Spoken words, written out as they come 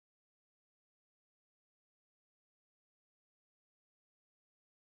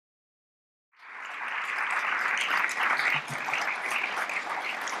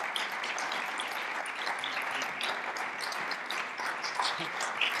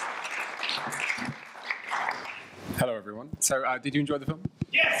Hello, everyone. So, did you enjoy the film?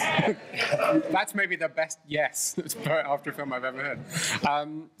 Yes! That's maybe the best yes that's put after a film I've ever heard.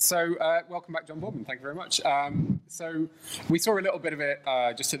 Welcome back, John Boorman. Thank you very much. So, we saw a little bit of it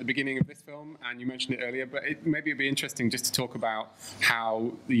just at the beginning of this film, and you mentioned it earlier, but maybe it'd be interesting just to talk about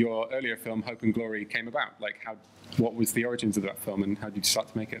how your earlier film, Hope and Glory, came about. Like, what was the origins of that film, and how did you start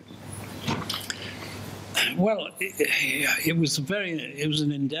to make it? Well, it was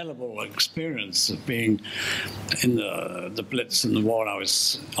an indelible experience of being in the Blitz and the war. I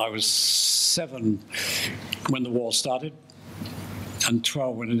was 7 when the war started, and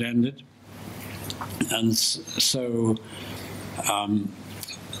 12 when it ended, and so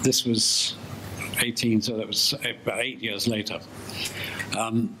this was 18, so that was about 8 years later.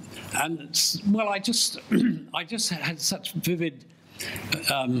 And well, I just had such vivid,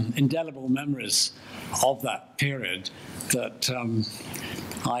 indelible memories of that period that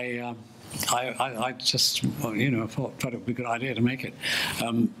I just, thought it would be a good idea to make it.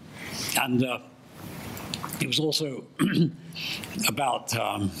 And it was also about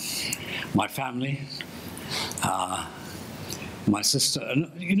my family, my sister.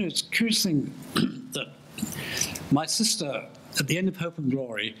 And, it's a curious thing that my sister, at the end of Hope and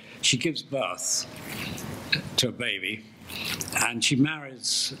Glory, she gives birth to a baby, and she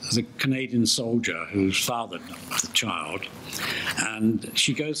marries the Canadian soldier who's fathered the child, and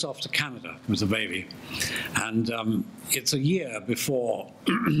she goes off to Canada with the baby. And it's a year before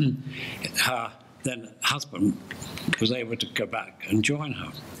her then husband was able to go back and join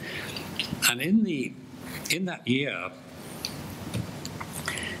her. And in that year,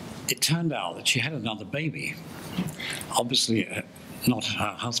 it turned out that she had another baby. Obviously, not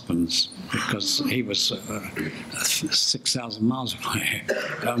her husband's, because he was 6,000 miles away.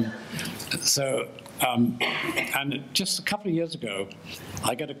 And just a couple of years ago,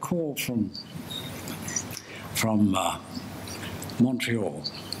 I get a call from Montreal,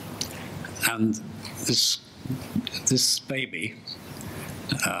 and this baby,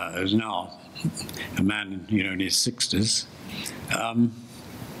 who's now a man, in his 60s,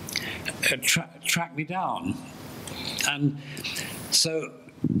 tracked me down. And so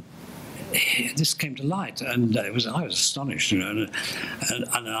this came to light, and I was astonished, and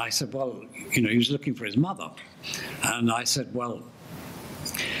I said, well, he was looking for his mother, and I said, well,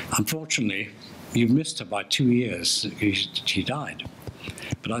 unfortunately, you've missed her by 2 years. She died.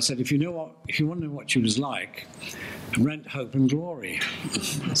 But I said, if you want to know what she was like, rent Hope and Glory.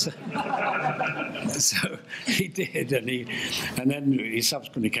 So he did, and then he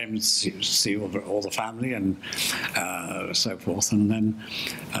subsequently came to see all the family and so forth, and then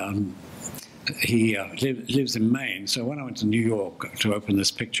he lives in Maine. So when I went to New York to open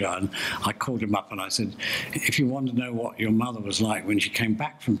this picture, and I called him up and I said, if you want to know what your mother was like when she came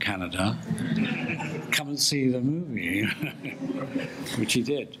back from Canada, come and see the movie, which he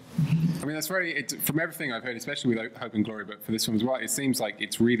did. I mean, that's from everything I've heard, especially with Hope and Glory, but for this one as well, it seems like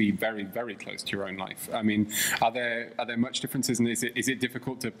it's really very, very close to your own life. I mean, are there much differences, and is it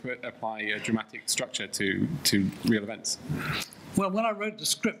difficult to apply a dramatic structure to real events? Well, when I wrote the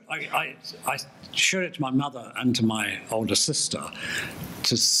script, I showed it to my mother and to my older sister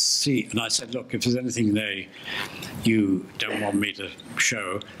to see, and I said, look, if there's anything there you don't want me to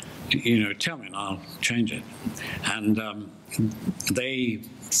show, tell me and I'll change it. And they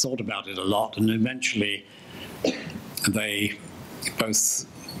thought about it a lot, and eventually they both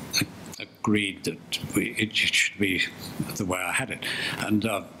agreed that it should be the way I had it. And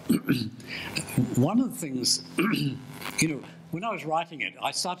one of the things, when I was writing it,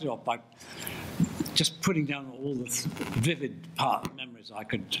 I started off by just putting down all the vivid memories I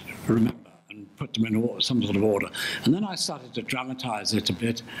could remember and put them in some sort of order. And then I started to dramatize it a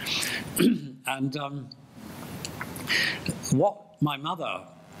bit. And what my mother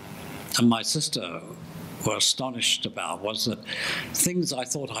and my sister were astonished about was that things I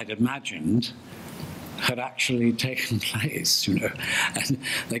thought I'd imagined had actually taken place, And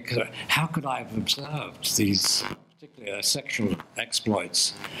they could, how could I have observed these particularly sexual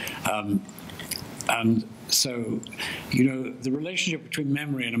exploits? And so, the relationship between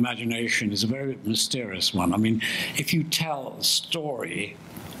memory and imagination is a very mysterious one. I mean, if you tell a story,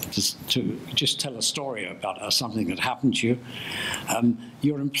 just tell a story about something that happened to you,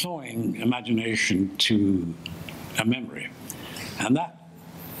 you're employing imagination to a memory. And that,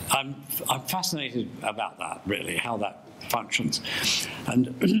 I'm fascinated about that, really, how that functions.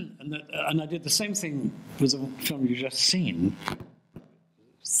 And I did the same thing with the film you just seen.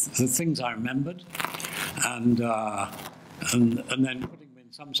 The things I remembered, and then putting them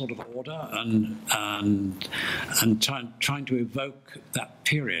some sort of order and trying to evoke that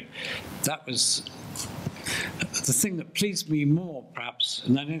period. That was the thing that pleased me more, perhaps,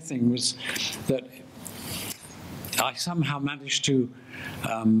 than anything, was that I somehow managed to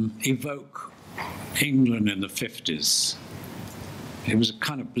evoke England in the 50s. It was a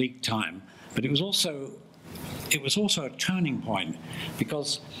kind of bleak time, but it was also a turning point,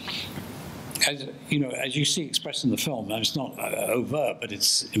 because, as you see expressed in the film, and it's not overt, but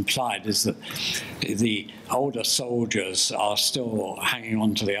it's implied, is that the older soldiers are still hanging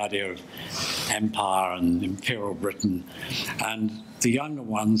on to the idea of empire and Imperial Britain, and the younger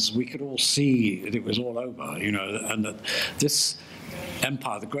ones, we could all see that it was all over, and that this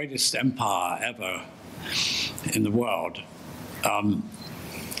empire, the greatest empire ever in the world,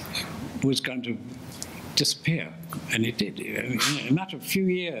 was going to disappear, and it did. In a matter of a few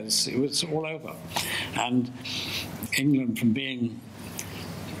years, it was all over, and England, from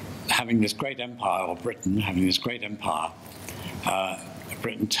having this great empire, or Britain having this great empire,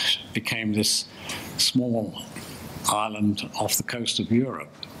 Britain became this small island off the coast of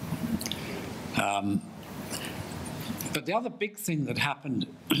Europe. But the other big thing that happened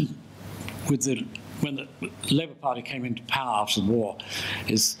when the Labour Party came into power after the war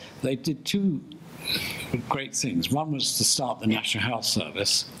is they did two great things. One was to start the National Health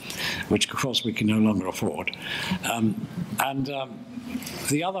Service, which of course we can no longer afford, and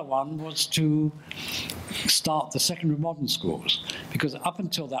the other one was to start the secondary modern schools, because up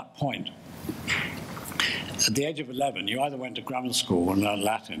until that point, at the age of 11, you either went to grammar school and learned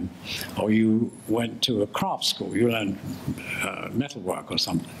Latin, or you went to a craft school, you learned metalwork or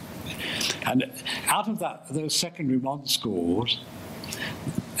something. And out of those secondary modern schools,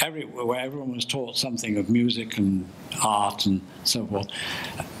 where everyone was taught something of music and art and so forth,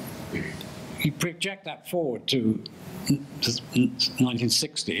 you project that forward to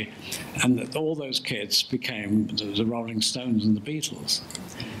 1960, and all those kids became the Rolling Stones and the Beatles.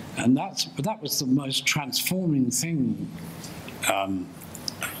 And that was the most transforming thing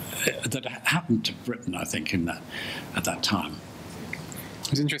that happened to Britain, I think, at that time.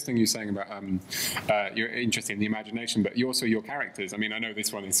 It's interesting you saying about you're interested in the imagination, but also your characters. I mean, I know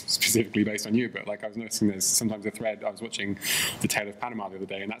this one is specifically based on you, but like I was noticing there's sometimes a thread. I was watching The Tale of Panama the other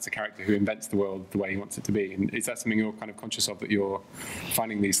day, and that's a character who invents the world the way he wants it to be. And is that something you're kind of conscious of, that you're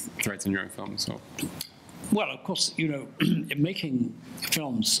finding these threads in your own films? Or? Well, of course, making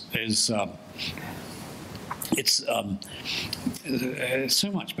films is it's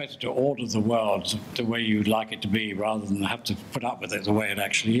so much better to order the world the way you'd like it to be, rather than have to put up with it the way it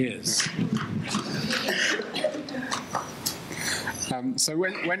actually is. So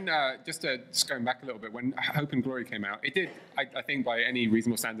when just going back a little bit, when Hope and Glory came out, it did, I think, by any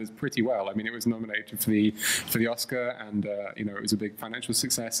reasonable standards, pretty well. I mean, it was nominated for the Oscar, and it was a big financial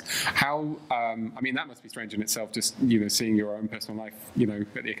success. How? I mean, that must be strange in itself, just seeing your own personal life,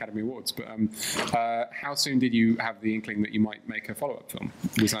 at the Academy Awards. But how soon did you have the inkling that you might make a follow-up film?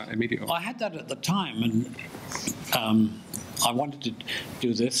 Was that immediate? I had that at the time, and I wanted to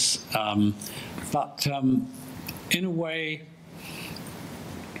do this, but in a way,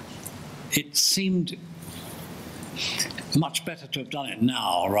 it seemed much better to have done it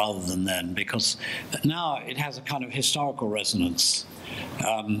now rather than then, because now it has a kind of historical resonance,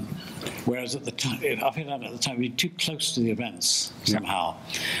 whereas at the time, I feel like at the time, we're too close to the events somehow.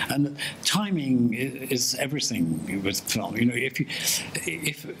 Yeah. And timing is everything with film.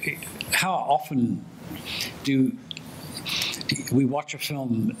 How often do we watch a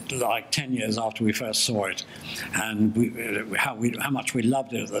film like 10 years after we first saw it, and how much we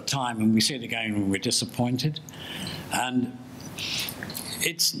loved it at the time, and we see it again when we're disappointed. And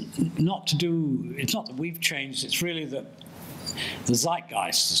it's not that we've changed, it's really that the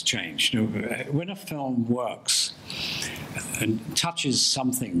zeitgeist has changed. When a film works and touches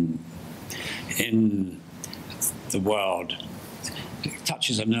something in the world, it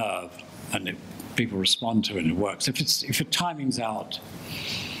touches a nerve, and people respond to it and it works. If the timing's out,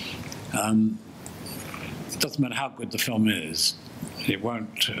 it doesn't matter how good the film is, it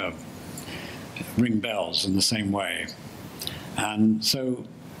won't ring bells in the same way. And so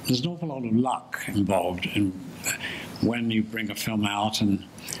there's an awful lot of luck involved in when you bring a film out and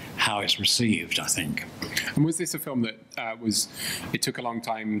how it's received, I think. And was this a film that it took a long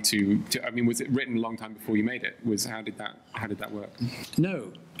time I mean, was it written a long time before you made it? How did that work?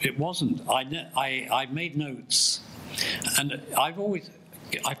 No, it wasn't. I made notes, and I've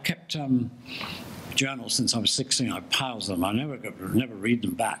kept journals since I was 16. I piled them. I never read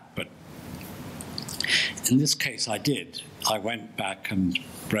them back, but in this case I did. I went back and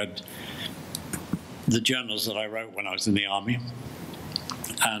read the journals that I wrote when I was in the army,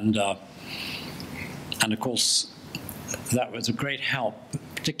 and of course, that was a great help,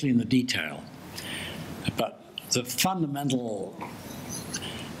 particularly in the detail. But the fundamental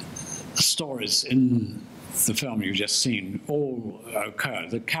stories in the film you've just seen all occur.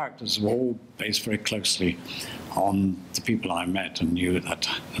 The characters were all based very closely on the people I met and knew at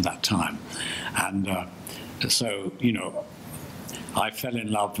that time. And so, you know, I fell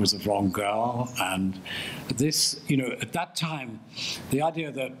in love with the wrong girl. And this, you know, at that time, the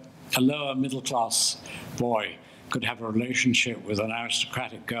idea that a lower middle class boy could have a relationship with an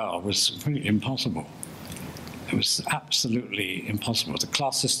aristocratic girl was pretty impossible. It was absolutely impossible. The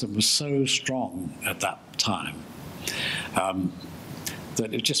class system was so strong at that time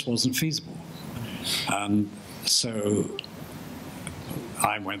that it just wasn't feasible. And so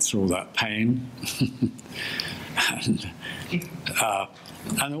I went through all that pain. and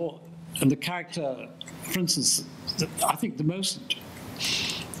the character, for instance, I think the most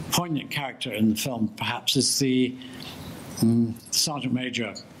poignant character in the film perhaps is the Sergeant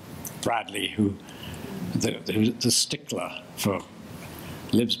Major Bradley, who the stickler for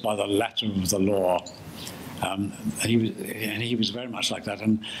lives by the letter of the law. He was very much like that,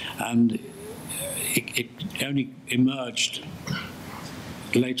 and it only emerged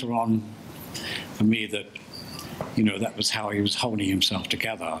later on for me that, you know, that was how he was holding himself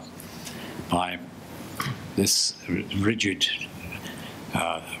together, by this rigid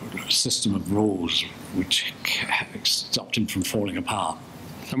system of rules which stopped him from falling apart.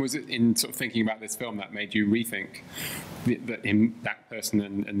 And was it in sort of thinking about this film that made you rethink that person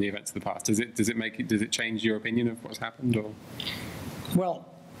and the events of the past? Does it change your opinion of what's happened, or? Well,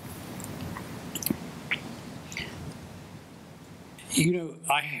 you know,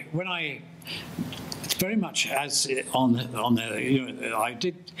 it's very much as on the, you know, I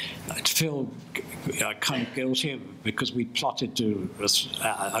did feel kind of guilty because we plotted to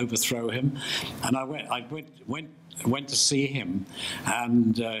overthrow him, and I went to see him,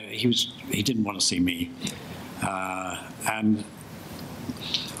 and he didn't want to see me, and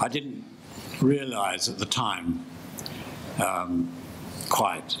I didn't realize at the time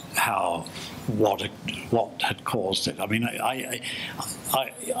quite what had caused it. I mean, I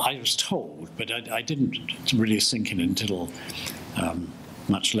was told, but I didn't really sink in until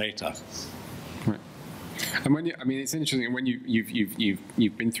much later. Right. And when I mean, it's interesting when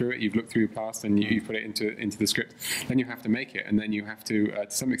you've been through it, you've looked through your past, and you put it into the script. Then you have to make it, and then you have to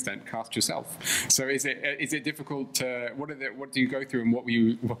some extent cast yourself. So is it difficult? What do you go through, and what were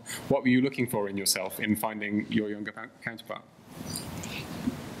you looking for in yourself in finding your younger counterpart?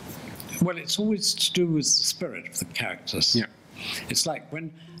 Well, it's always to do with the spirit of the characters. Yeah. It's like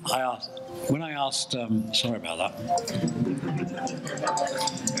when I asked sorry about that.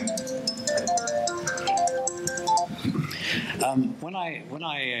 When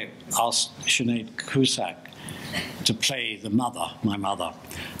I asked Sinead Cusack to play my mother,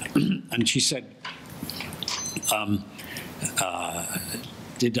 and she said,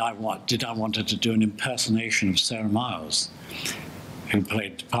 did I want her to do an impersonation of Sarah Miles, who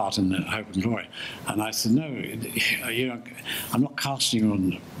played the part in Hope and Glory? And I said, no, you know, I'm not casting you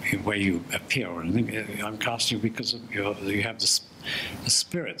on where you appear or anything. I'm casting you because you have the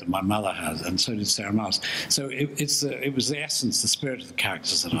spirit that my mother has, and so did Sarah Miles. So it was the essence, the spirit of the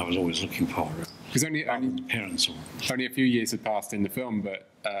characters that I was always looking for. Because only a few years had passed in the film, but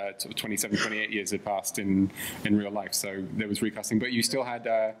sort of 27, 28 years had passed in real life. So there was recasting, but you still had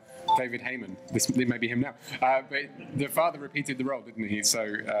David Heyman. This may be him now, but the father repeated the role, didn't he?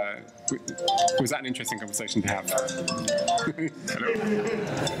 So was that an interesting conversation to have?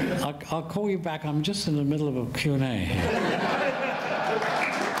 I'll call you back. I'm just in the middle of a Q&A here.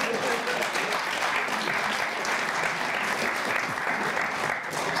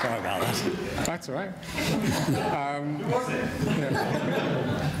 Sorry about that. That's all right.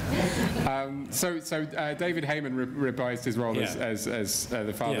 So David Heyman reprised his role as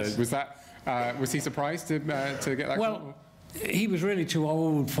the father. Yes. Was he surprised to get that? Well, he was really too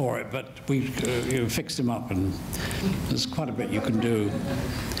old for it, but we fixed him up, and there's quite a bit you can do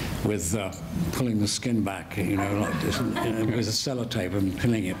with pulling the skin back, you know, like this, with a sellotape and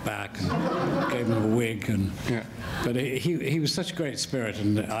pinning it back, and gave him a wig. And but he was such a great spirit,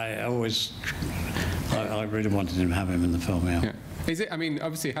 and I really wanted to have him in the film. Yeah. Is it? I mean,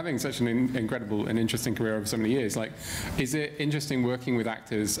 obviously, having such an incredible and interesting career over so many years, like, is it interesting working with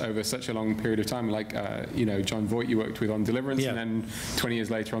actors over such a long period of time? Like, you know, John Voight, you worked with on Deliverance, and then 20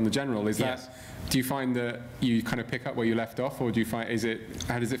 years later on The General. Is that? Do you find that you kind of pick up where you left off, or do you find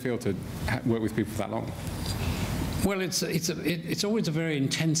how does it feel to work with people for that long? Well, it's always a very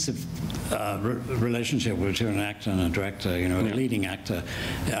intensive relationship between an actor and a director, you know, a leading actor,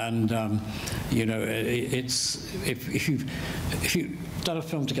 and you know, it's if you've done a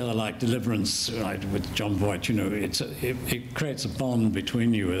film together like Deliverance, right, with John Boorman, you know, it creates a bond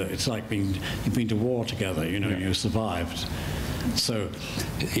between you. It's like you've been to war together, you know, you survived. So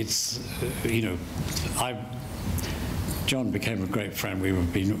it's you know, John became a great friend.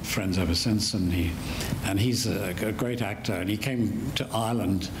 We've been friends ever since, and he's a great actor. And he came to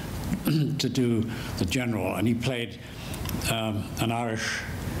Ireland to do the General, and he played an Irish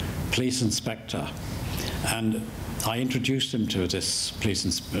police inspector. And I introduced him to this police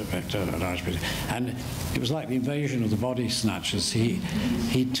inspector, an Irish police, and it was like the invasion of the body snatchers. He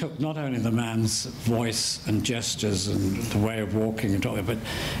took not only the man's voice and gestures and the way of walking and talking, but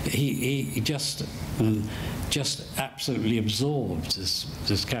he just absolutely absorbed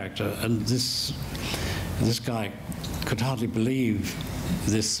this character, and this guy could hardly believe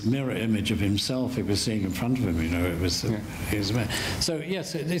this mirror image of himself he was seeing in front of him. You know, it was so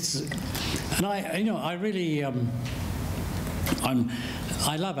yes, it's, and I really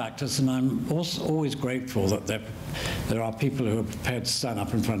I love actors, and I'm also always grateful that there are people who are prepared to stand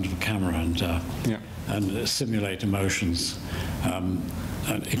up in front of a camera and simulate emotions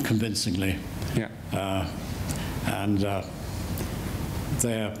convincingly. And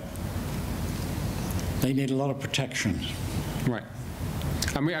they need a lot of protection. Right.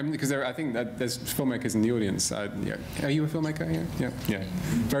 I mean, because I think that there's filmmakers in the audience. Are you a filmmaker? Yeah.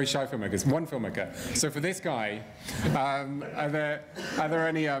 Very shy filmmakers. One filmmaker. So for this guy, are there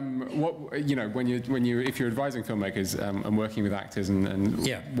any what, you know, if you're advising filmmakers and working with actors, and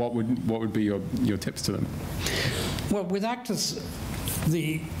what would be your tips to them? Well, with actors,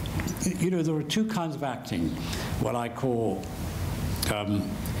 you know, there are two kinds of acting. What I call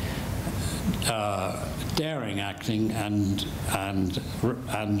daring acting and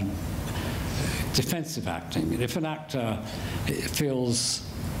defensive acting. If an actor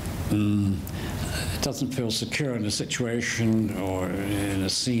doesn't feel secure in a situation or in a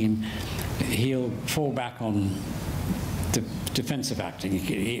scene, he'll fall back on defensive acting.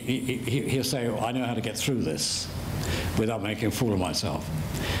 He'll say, oh, I know how to get through this without making a fool of myself.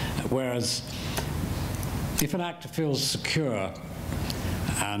 Whereas if an actor feels secure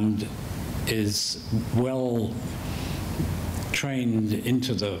and is well trained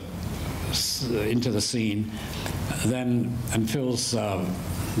into the scene, then, and feels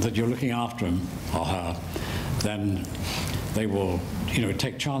that you're looking after him or her, then they will, you know,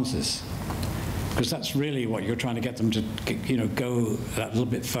 take chances, because that's really what you're trying to get them to, you know, go that little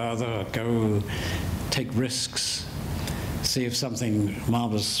bit further, go take risks, see if something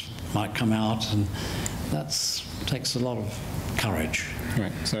marvelous might come out, and that takes a lot of courage.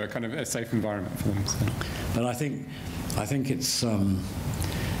 Right. So a kind of a safe environment for them. So. But I think it's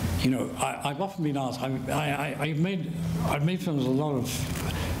you know, I've often been asked. I've made films with a lot of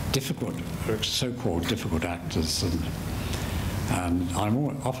difficult, so-called difficult actors, and I'm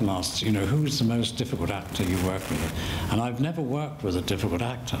often asked, you know, who's the most difficult actor you work with? And I've never worked with a difficult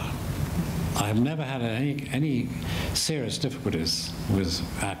actor. I have never had any serious difficulties with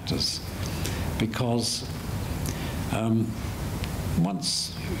actors, because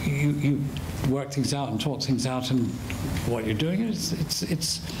once you work things out and talk things out, and what you're doing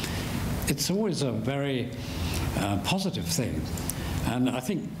it's always a very positive thing. And I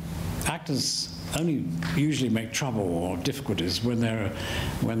think actors only usually make trouble or difficulties when they're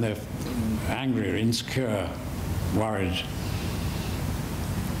angry or insecure, worried.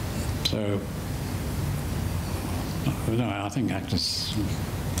 So no, I think actors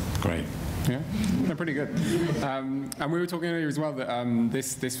are great. Yeah, they're pretty good. And we were talking earlier as well that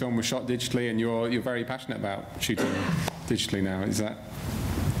this film was shot digitally, and you're very passionate about shooting digitally now. Is that,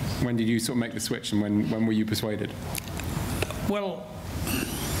 when did you sort of make the switch, and when were you persuaded? Well,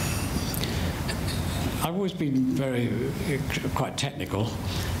 I've always been quite technical,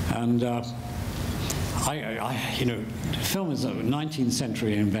 and you know, film is a 19th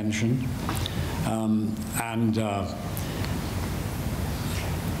century invention, and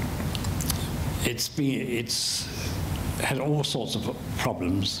it's had all sorts of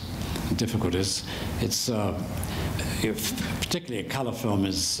problems and difficulties. It's particularly a color film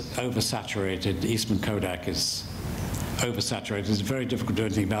is oversaturated. Eastman Kodak is oversaturated. It's very difficult to do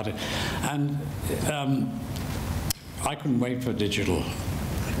anything about it. And I couldn't wait for digital.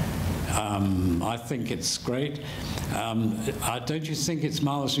 I think it's great. Don't you think it's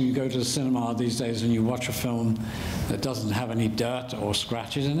marvelous when you go to the cinema these days and you watch a film that doesn't have any dirt or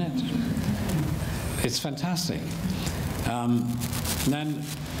scratches in it? It's fantastic. Then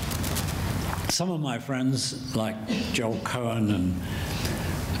some of my friends, like Joel Cohen and,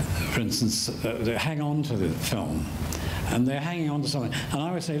 for instance, they hang on to the film, and they're hanging on to something. And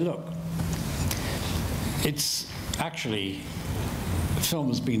I would say, look, it's actually, film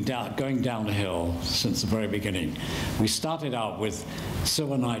has been going downhill since the very beginning. We started out with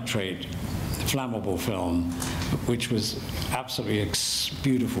silver nitrate, flammable film, which was absolutely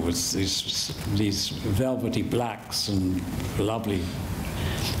beautiful with these velvety blacks and lovely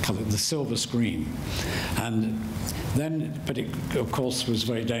color, the silver screen. And then, but it of course was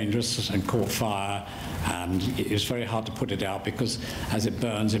very dangerous and caught fire, and it was very hard to put it out because as it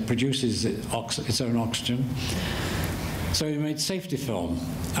burns, it produces its own oxygen. So we made safety film,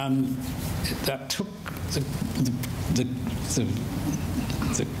 and that took the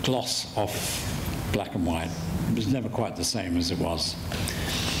gloss off black and white. It was never quite the same as it was.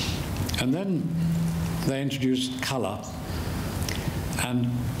 And then they introduced color,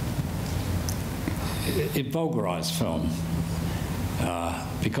 and it vulgarized film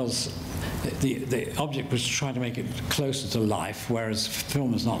because the object was trying to make it closer to life, whereas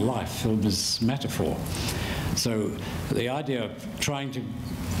film is not life, film is metaphor. So the idea of trying to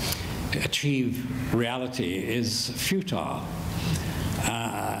achieve reality is futile.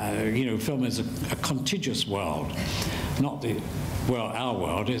 You know, film is a contiguous world, not our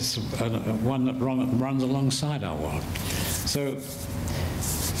world. It's one that runs alongside our world.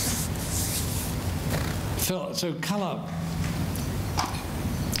 So colour,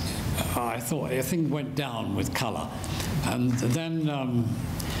 I think went down with colour, and then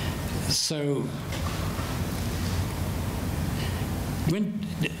so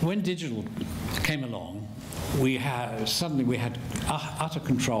when digital came along, suddenly we had utter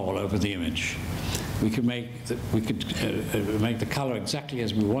control over the image. We could make the color exactly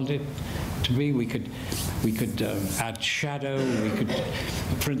as we wanted it to be. We could add shadow. We could,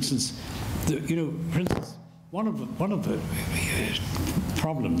 for instance, one of the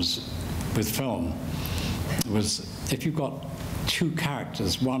problems with film was if you've got two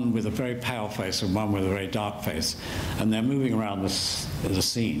characters, one with a very pale face and one with a very dark face, and they're moving around the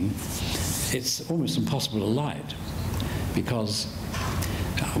scene, it's almost impossible to light, because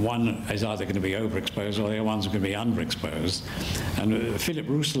one is either going to be overexposed or the other one's going to be underexposed. And Philip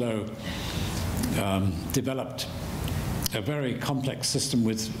Rousselot developed a very complex system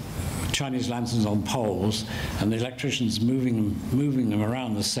with Chinese lanterns on poles and the electricians moving them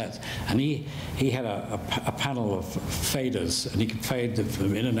around the set. And he had a panel of faders, and he could fade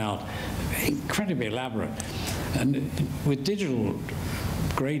them in and out, incredibly elaborate. And with digital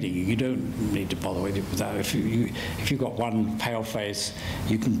grading, you don't need to bother with that. If you've got one pale face,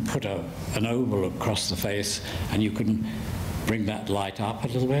 you can put an oval across the face, and you can bring that light up a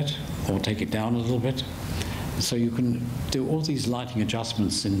little bit or take it down a little bit. So you can do all these lighting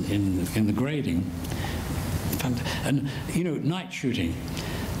adjustments in the grading. And you know, night shooting,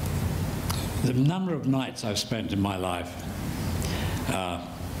 the number of nights I've spent in my life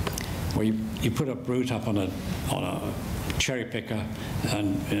where you put a brute up on a cherry picker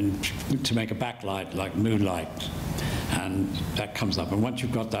and to make a backlight like moonlight, and that comes up. And once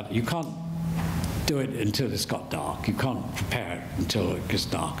you've got that, you can't do it until it's got dark. You can't prepare it until it gets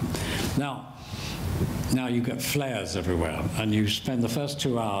dark. Now you get flares everywhere, and you spend the first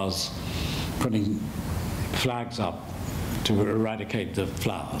 2 hours putting flags up to eradicate the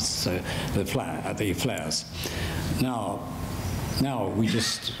flowers, so the flares. Now we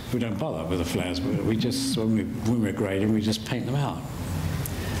don't bother with the flares. We just, when we're grading, we just paint them out.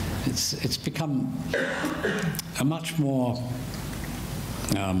 It's become a much more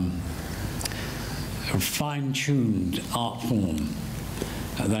fine-tuned art form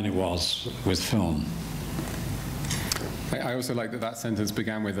than it was with film. I also like that sentence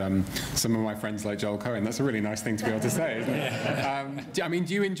began with some of my friends like Joel Cohen. That's a really nice thing to be able to say, isn't it? Yeah. I mean,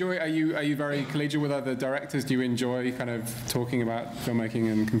 do you enjoy, are you very collegial with other directors? Do you enjoy kind of talking about filmmaking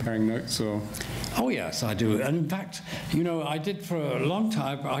and comparing notes, or? Oh yes, I do. And in fact, you know, I did for a long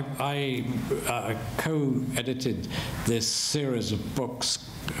time, I co-edited this series of books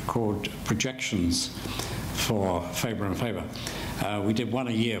called Projections for Faber and Faber. We did one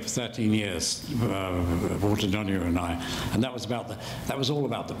a year for 13 years, Walter Donahue and I, and that was all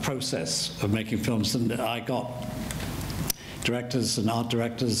about the process of making films. And I got directors and art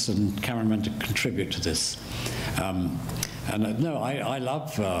directors and cameramen to contribute to this. No, I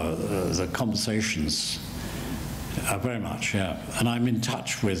love the conversations very much, yeah. And I'm in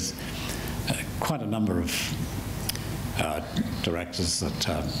touch with quite a number of directors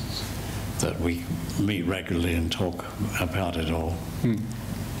that we meet regularly and talk about it all.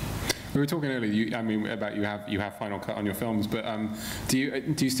 We were talking earlier. I mean, about you have final cut on your films, but do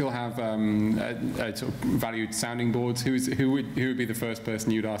you still have sort of valued sounding boards? Who would be the first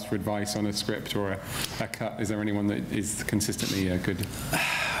person you'd ask for advice on a script or a cut? Is there anyone that is consistently good?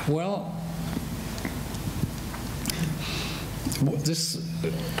 Well, this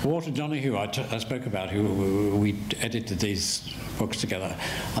Walter Donahue I spoke about, who we edited these books together,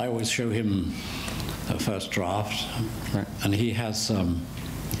 I always show him a first draft, right. And he has a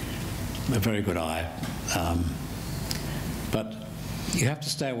very good eye. But you have to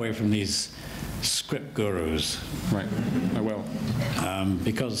stay away from these script gurus. Right, I will.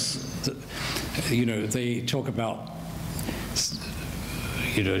 Because, they talk about,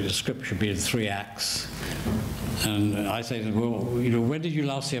 the script should be in 3 acts. And I say, well, when did you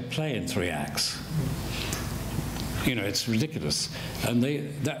last see a play in 3 acts? It's ridiculous. And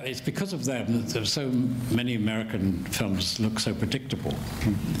it's because of them that so many American films look so predictable.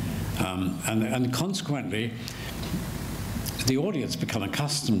 And consequently, the audience become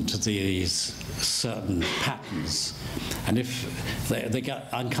accustomed to these certain patterns. And if they get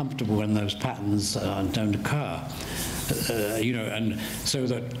uncomfortable when those patterns don't occur, and so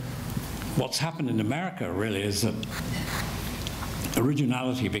that what's happened in America really is that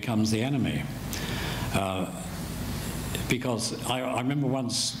originality becomes the enemy. Because I remember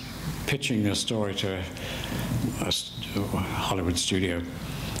once pitching a story to a Hollywood studio,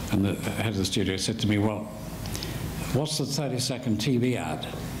 and the head of the studio said to me, well, what's the 30-second TV ad?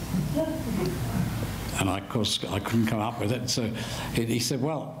 And of course, I couldn't come up with it. So he said,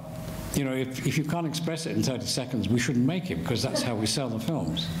 well, if you can't express it in 30 seconds, we shouldn't make it, because that's how we sell the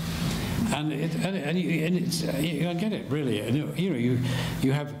films. And I get it, really. And,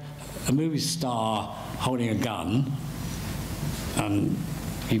 you have a movie star holding a gun, and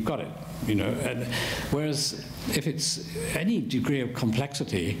you've got it, And whereas if it's any degree of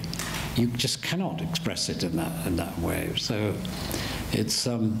complexity, you just cannot express it in that way. So it's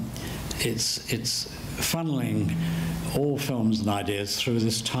funneling all films and ideas through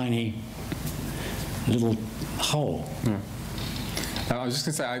this tiny little hole. Yeah. I was just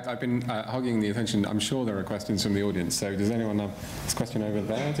going to say, I've been hogging the attention. I'm sure there are questions from the audience. So does anyone have this question over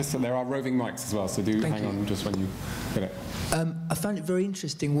there? There are roving mics as well, so hang on just when you get it. I found it very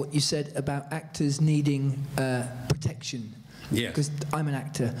interesting what you said about actors needing protection. Yeah. Because I'm an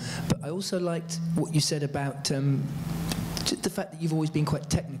actor. But I also liked what you said about the fact that you've always been quite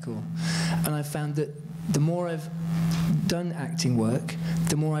technical. And I found that the more I've done acting work,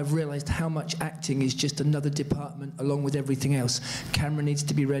 the more I've realised how much acting is just another department along with everything else. Camera needs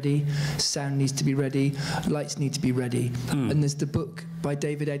to be ready, sound needs to be ready, lights need to be ready. And there's the book by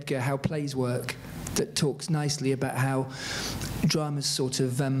David Edgar, How Plays Work, that talks nicely about how drama's sort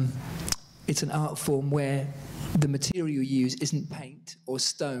of, it's an art form where the material you use isn't paint or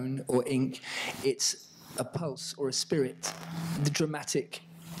stone or ink, it's a pulse or a spirit, the dramatic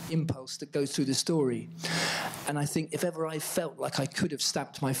impulse that goes through the story. And I think if ever I felt like I could have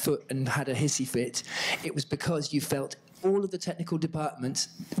stamped my foot and had a hissy fit, it was because you felt all of the technical departments,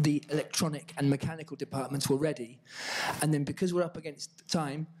 the electronic and mechanical departments were ready. And then because we're up against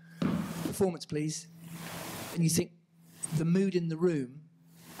time, performance please, and you think the mood in the room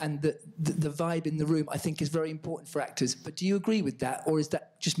and the vibe in the room, I think, is very important for actors. But do you agree with that, or is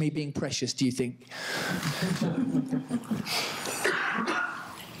that just me being precious, do you think?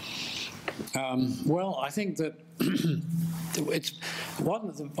 Well, I think that it's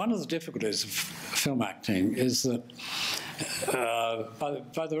one of the difficulties of film acting is that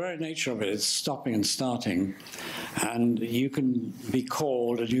by the very nature of it, it's stopping and starting, and you can be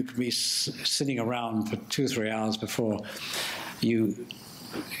called and you can be sitting around for 2 or 3 hours before you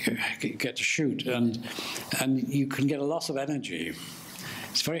get to shoot, and you can get a loss of energy.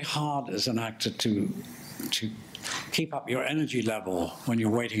 It's very hard as an actor to keep up your energy level when you're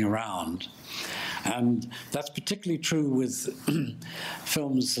waiting around. And that's particularly true with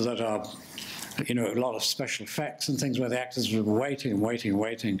films that are, a lot of special effects and things where the actors are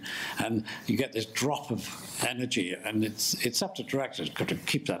waiting, and you get this drop of energy, and it's up to directors to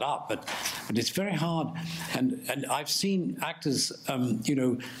keep that up, but it's very hard. And I've seen actors,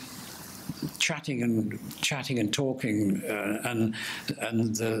 chatting and talking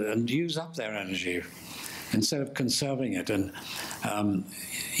and use up their energy instead of conserving it, and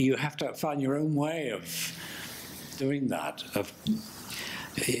you have to find your own way of doing that.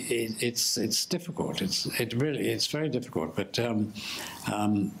 It's difficult. It's very difficult. But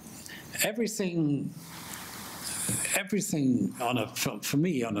everything on a film, for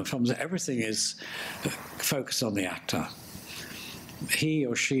me, on a film, everything is focused on the actor. He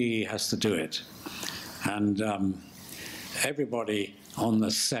or she has to do it, and everybody on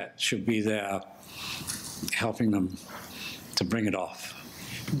the set should be there helping them to bring it off.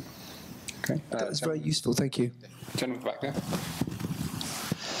 Okay. That was very useful, thank you. Gentleman back there.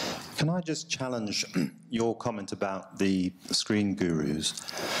 Can I just challenge your comment about the screen gurus?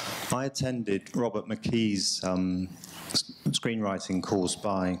 I attended Robert McKee's screenwriting course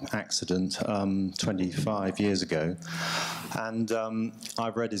by accident 25 years ago, and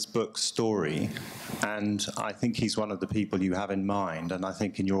I've read his book Story, and I think he's one of the people you have in mind, and I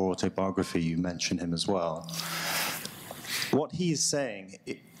think in your autobiography you mention him as well. What he is saying,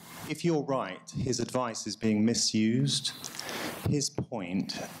 if you're right, his advice is being misused. His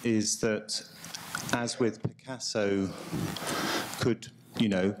point is that, as with Picasso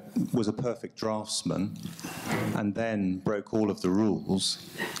was a perfect draftsman and then broke all of the rules,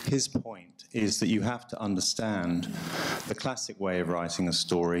 his point is that you have to understand the classic way of writing a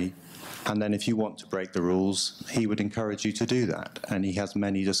story, and then if you want to break the rules, he would encourage you to do that. And he has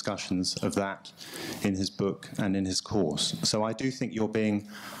many discussions of that in his book and in his course. So I do think you're being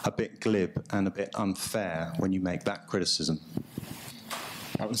a bit glib and a bit unfair when you make that criticism.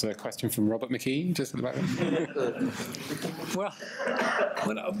 That was a question from Robert McKee, just at the back. Well,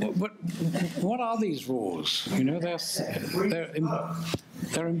 what are these rules? You know, they're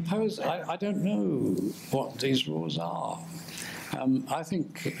imposed. I don't know what these rules are. I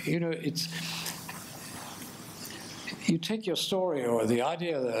think, you take your story or the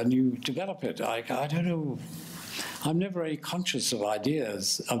idea and you develop it. I don't know. I'm never very conscious of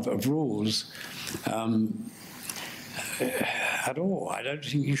ideas, of rules. At all. I don't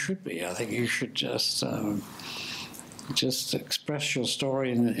think you should be. I think you should just express your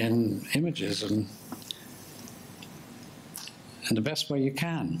story in images and in the best way you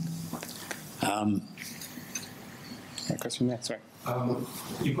can. A question there, sorry.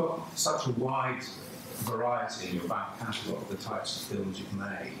 You've got such a wide variety in your back catalogue of the types of films you've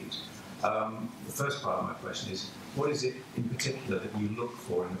made. The first part of my question is, what is it in particular that you look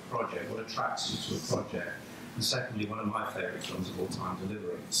for in a project? What attracts you to a project? And secondly, one of my favourite films of all time,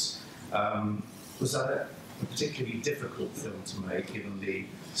 Deliverance. Was that a particularly difficult film to make, given the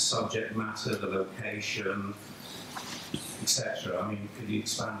subject matter, the location, etc.? I mean, could you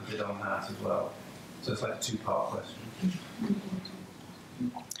expand a bit on that as well? So it's like a two-part question.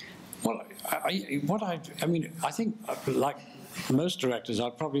 Well, I think, like most directors,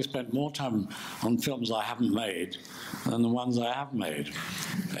 I've probably spent more time on films I haven't made than the ones I have made.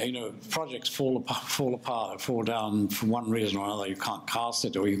 Projects fall apart, fall down for one reason or another. You can't cast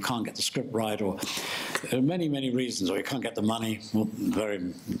it, or you can't get the script right, or there are many, many reasons, or you can't get the money. Well,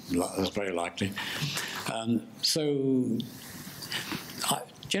 that's very likely. So,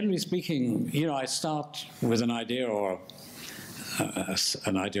 generally speaking, I start with an idea or a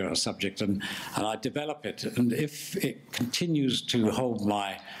subject, and I develop it. And if it continues to hold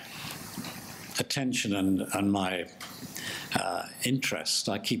my attention and my interest,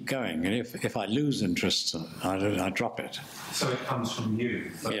 I keep going. And if I lose interest, I drop it. So it comes from you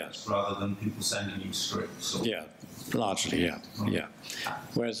first, Yeah. rather than people sending you scripts? Or... Yeah, largely, yeah, yeah.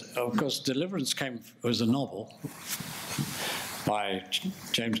 Whereas, of course, Deliverance was a novel by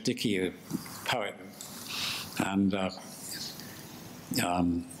James Dickey, a poet, and that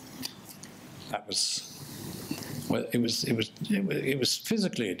was, well, it was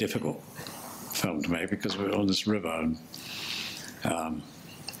physically a difficult film to make because we were on this river, and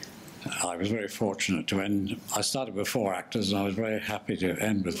I was very fortunate to end. I started with 4 actors, and I was very happy to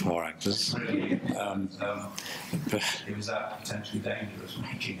end with 4 actors. Really? It was that potentially dangerous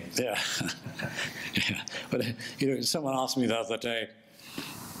making it. Yeah, yeah. But someone asked me the other day,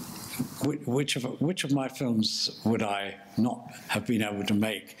 which of my films would I not have been able to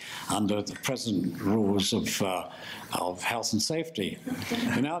make under the present rules of health and safety?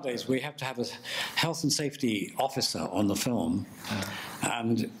 And nowadays we have to have a health and safety officer on the film,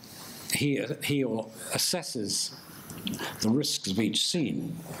 and he assesses the risks of each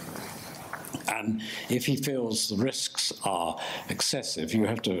scene. And if he feels the risks are excessive, you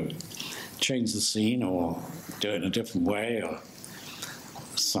have to change the scene or do it in a different way or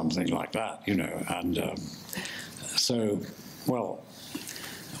something like that, And so, well,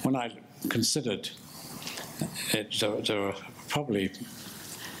 when I considered it, there were probably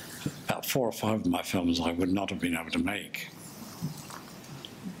about 4 or 5 of my films I would not have been able to make.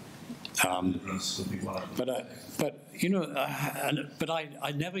 But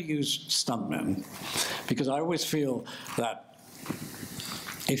I never use stuntmen, because I always feel that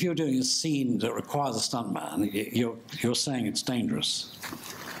if you're doing a scene that requires a stuntman, you're saying it's dangerous.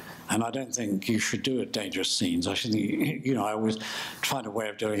 And I don't think you should do dangerous scenes. I should think, I always find a way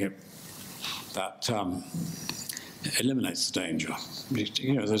of doing it that eliminates the danger.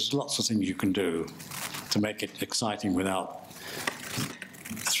 You know, there's lots of things you can do to make it exciting without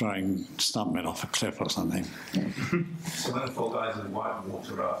throwing stuntmen off a cliff or something. So when the four guys are white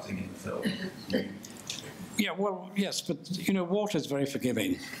water rafting in the film, Yeah, well, yes, but, you know, water is very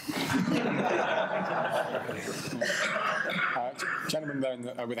forgiving. Gentleman there in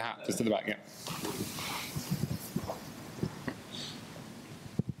the, with a hat, just at the back, yeah.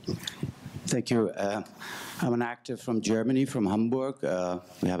 Thank you. I'm an actor from Germany, from Hamburg.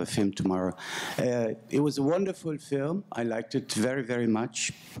 We have a film tomorrow. It was a wonderful film. I liked it very, very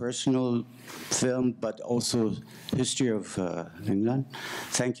much. Personal film, but also history of England.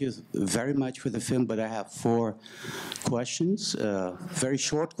 Thank you very much for the film, but I have 4 questions, very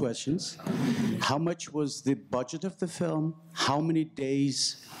short questions. How much was the budget of the film? How many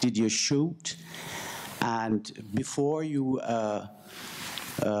days did you shoot? And before you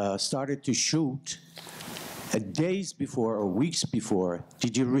started to shoot, days before or weeks before,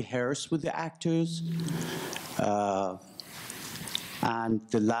 did you rehearse with the actors? And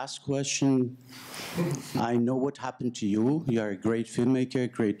the last question, I know what happened to you. You are a great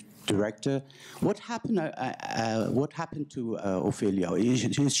filmmaker, great director. What happened? What happened to Ophelia?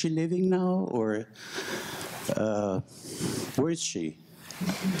 Is she living now, or where is she?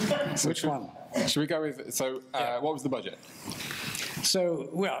 Which one? Should we go with, so what was the budget? So,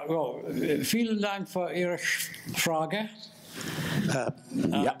 well, vielen Dank für Ihre Frage.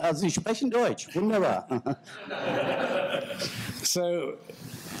 Ja, also Sie sprechen Deutsch, wunderbar. So,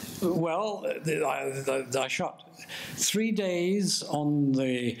 well, I shot 3 days on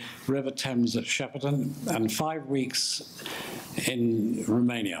the River Thames at Shepperton and 5 weeks in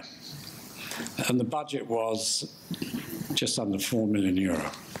Romania. And the budget was just under €4 million.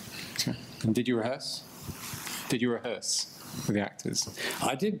 Okay. And did you rehearse? Did you rehearse with the actors?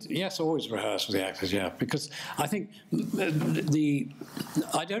 I did, yes, always rehearse with the actors, yeah, because I think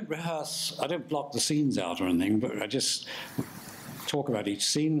I don't rehearse, I don't block the scenes out or anything, but I just talk about each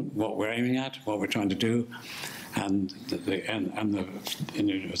scene, what we're aiming at, what we're trying to do, and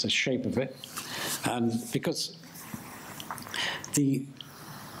the shape of it. And because the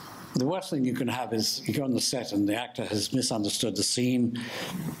worst thing you can have is you go on the set and the actor has misunderstood the scene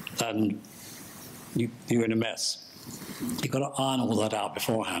and you're in a mess. You've got to iron all that out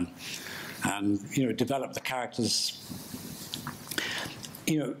beforehand and, you know, develop the characters.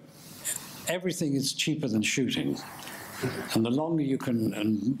 You know, everything is cheaper than shooting. And the longer you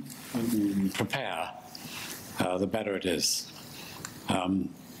can prepare, the better it is.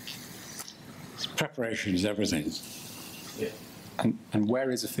 Preparation is everything. Yeah. And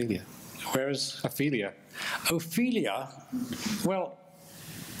where is Ophelia? Where is Ophelia? Ophelia, well,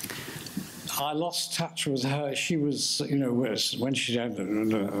 I lost touch with her. She was, you know, when she had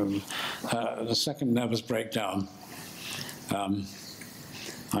the second nervous breakdown,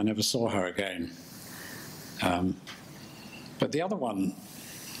 I never saw her again. But the other one,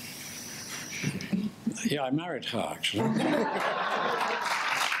 yeah, I married her, actually.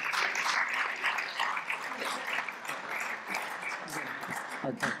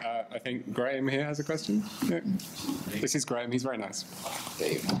 Okay, I think Graham here has a question. Yeah. This is Graham, he's very nice.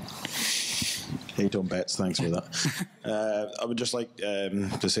 Hey, Tom Betts, thanks for that. I would just like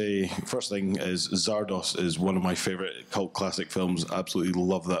to say, first thing is Zardos is one of my favourite cult classic films. Absolutely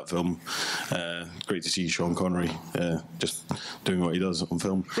love that film. Great to see Sean Connery just doing what he does on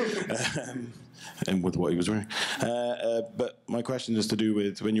film. And with what he was wearing. But my question is to do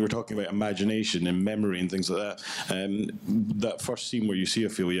with when you were talking about imagination and memory and things like that. That first scene where you see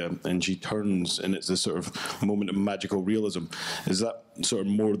Ophelia and she turns and it's this sort of moment of magical realism. Is that sort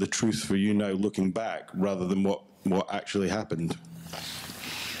of more the truth for you now looking back rather than what actually happened?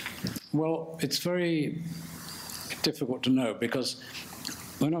 Well, it's very difficult to know because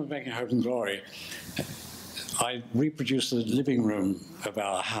when I was making Hope and Glory, I reproduced the living room of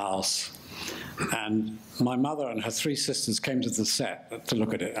our house. And my mother and her 3 sisters came to the set to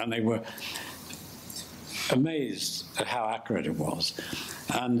look at it, and they were amazed at how accurate it was.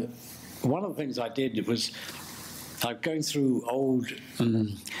 And one of the things I did was going through old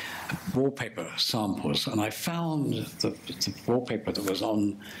wallpaper samples, and I found the wallpaper that was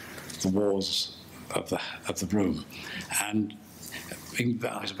on the walls of the room. And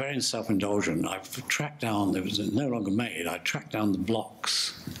I was very self-indulgent. I tracked down, it was no longer made, I tracked down the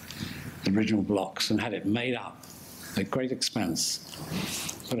blocks, the original blocks, and had it made up at great expense,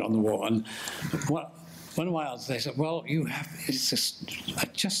 put it on the wall. And one of my others, they said, well, it's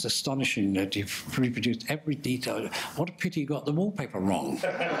just astonishing that you've reproduced every detail. What a pity you got the wallpaper wrong.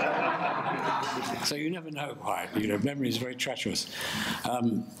 So you never know quite. You know, memory is very treacherous.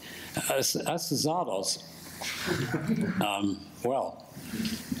 As to Zardos, Well,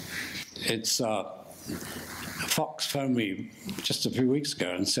 it's Fox phoned me just a few weeks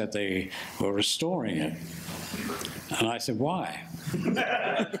ago and said they were restoring it. And I said, why?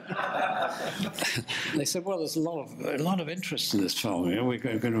 They said, well, there's a lot of interest in this film. You know, we're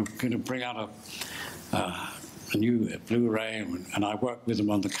going to bring out a new Blu-ray, and I worked with them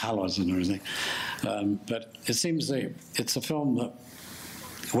on the colors and everything. But it seems it's a film that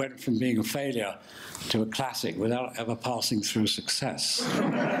went from being a failure to a classic without ever passing through success.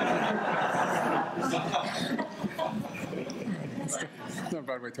 Not a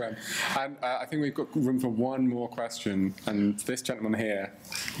bad way to end. And I think we've got room for one more question. And this gentleman here,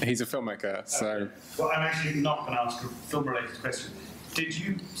 he's a filmmaker, so... Well, I'm actually not going to ask a film-related question. Did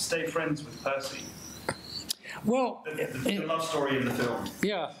you stay friends with Percy? Well... The love story in the film.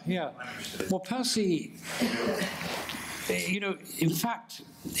 Yeah, yeah. Well, Percy... You know, in fact,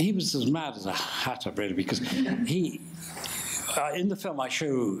 he was as mad as a hatter, really, because he... in the film, I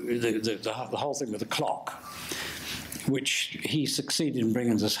show the whole thing with the clock, which he succeeded in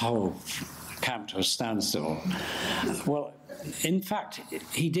bringing this whole camp to a standstill. Well, in fact,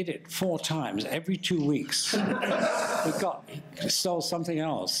 he did it 4 times, every 2 weeks. He stole something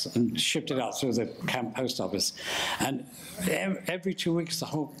else and shipped it out through the camp post office. And every 2 weeks, the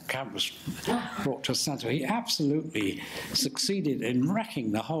whole camp was brought to a standstill. He absolutely succeeded in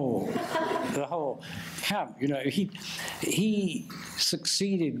wrecking the whole camp. You know, he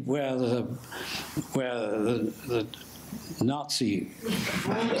succeeded where the Nazi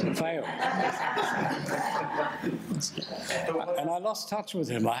failed. And I lost touch with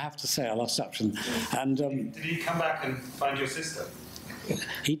him, I have to say. I lost touch with him. And, did he come back and find your sister?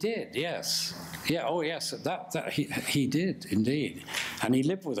 He did, yes. Yeah, oh yes, he did, indeed. And he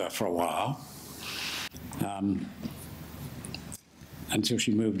lived with her for a while, until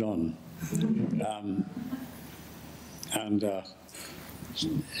she moved on.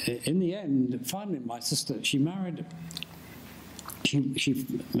 In the end, finally, my sister, she married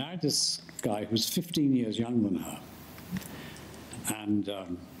this guy who was 15 years younger than her. And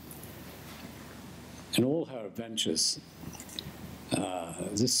in all her adventures,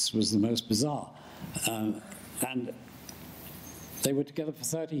 this was the most bizarre. And they were together for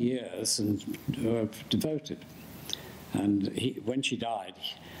 30 years and were devoted. And when she died,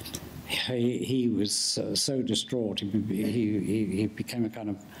 he was so distraught. He became a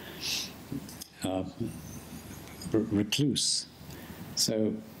kind of recluse.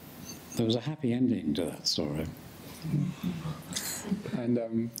 So there was a happy ending to that story.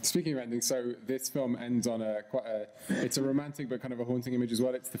 And speaking of endings, so this film ends on it's a romantic but kind of a haunting image as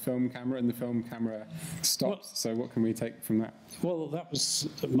well. It's the film camera, and the film camera stops. Well, so what can we take from that? Well, that was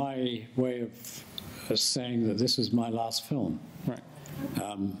my way of saying that this was my last film. Right.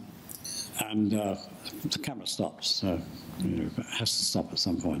 And the camera stops, so it has to stop at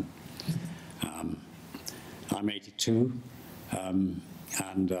some point. I'm 82, and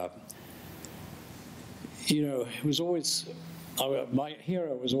you know, it was always my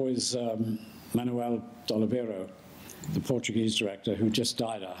hero was always Manuel de Oliveira, the Portuguese director who just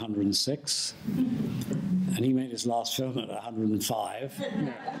died at 106, and he made his last film at 105.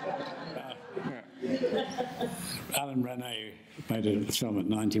 Alan Rene made a film at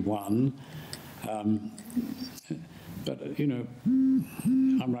 91. But, you know,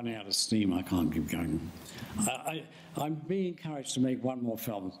 I'm running out of steam. I can't keep going. I'm being encouraged to make one more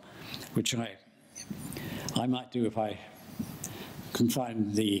film, which I might do if I can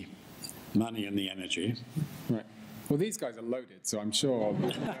find the money and the energy. Right. Well, these guys are loaded, so I'm sure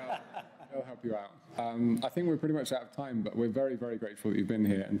they'll help you out. I think we're pretty much out of time, but we're very, very grateful that you've been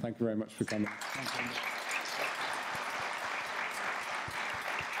here, and thank you very much for coming. Thank you.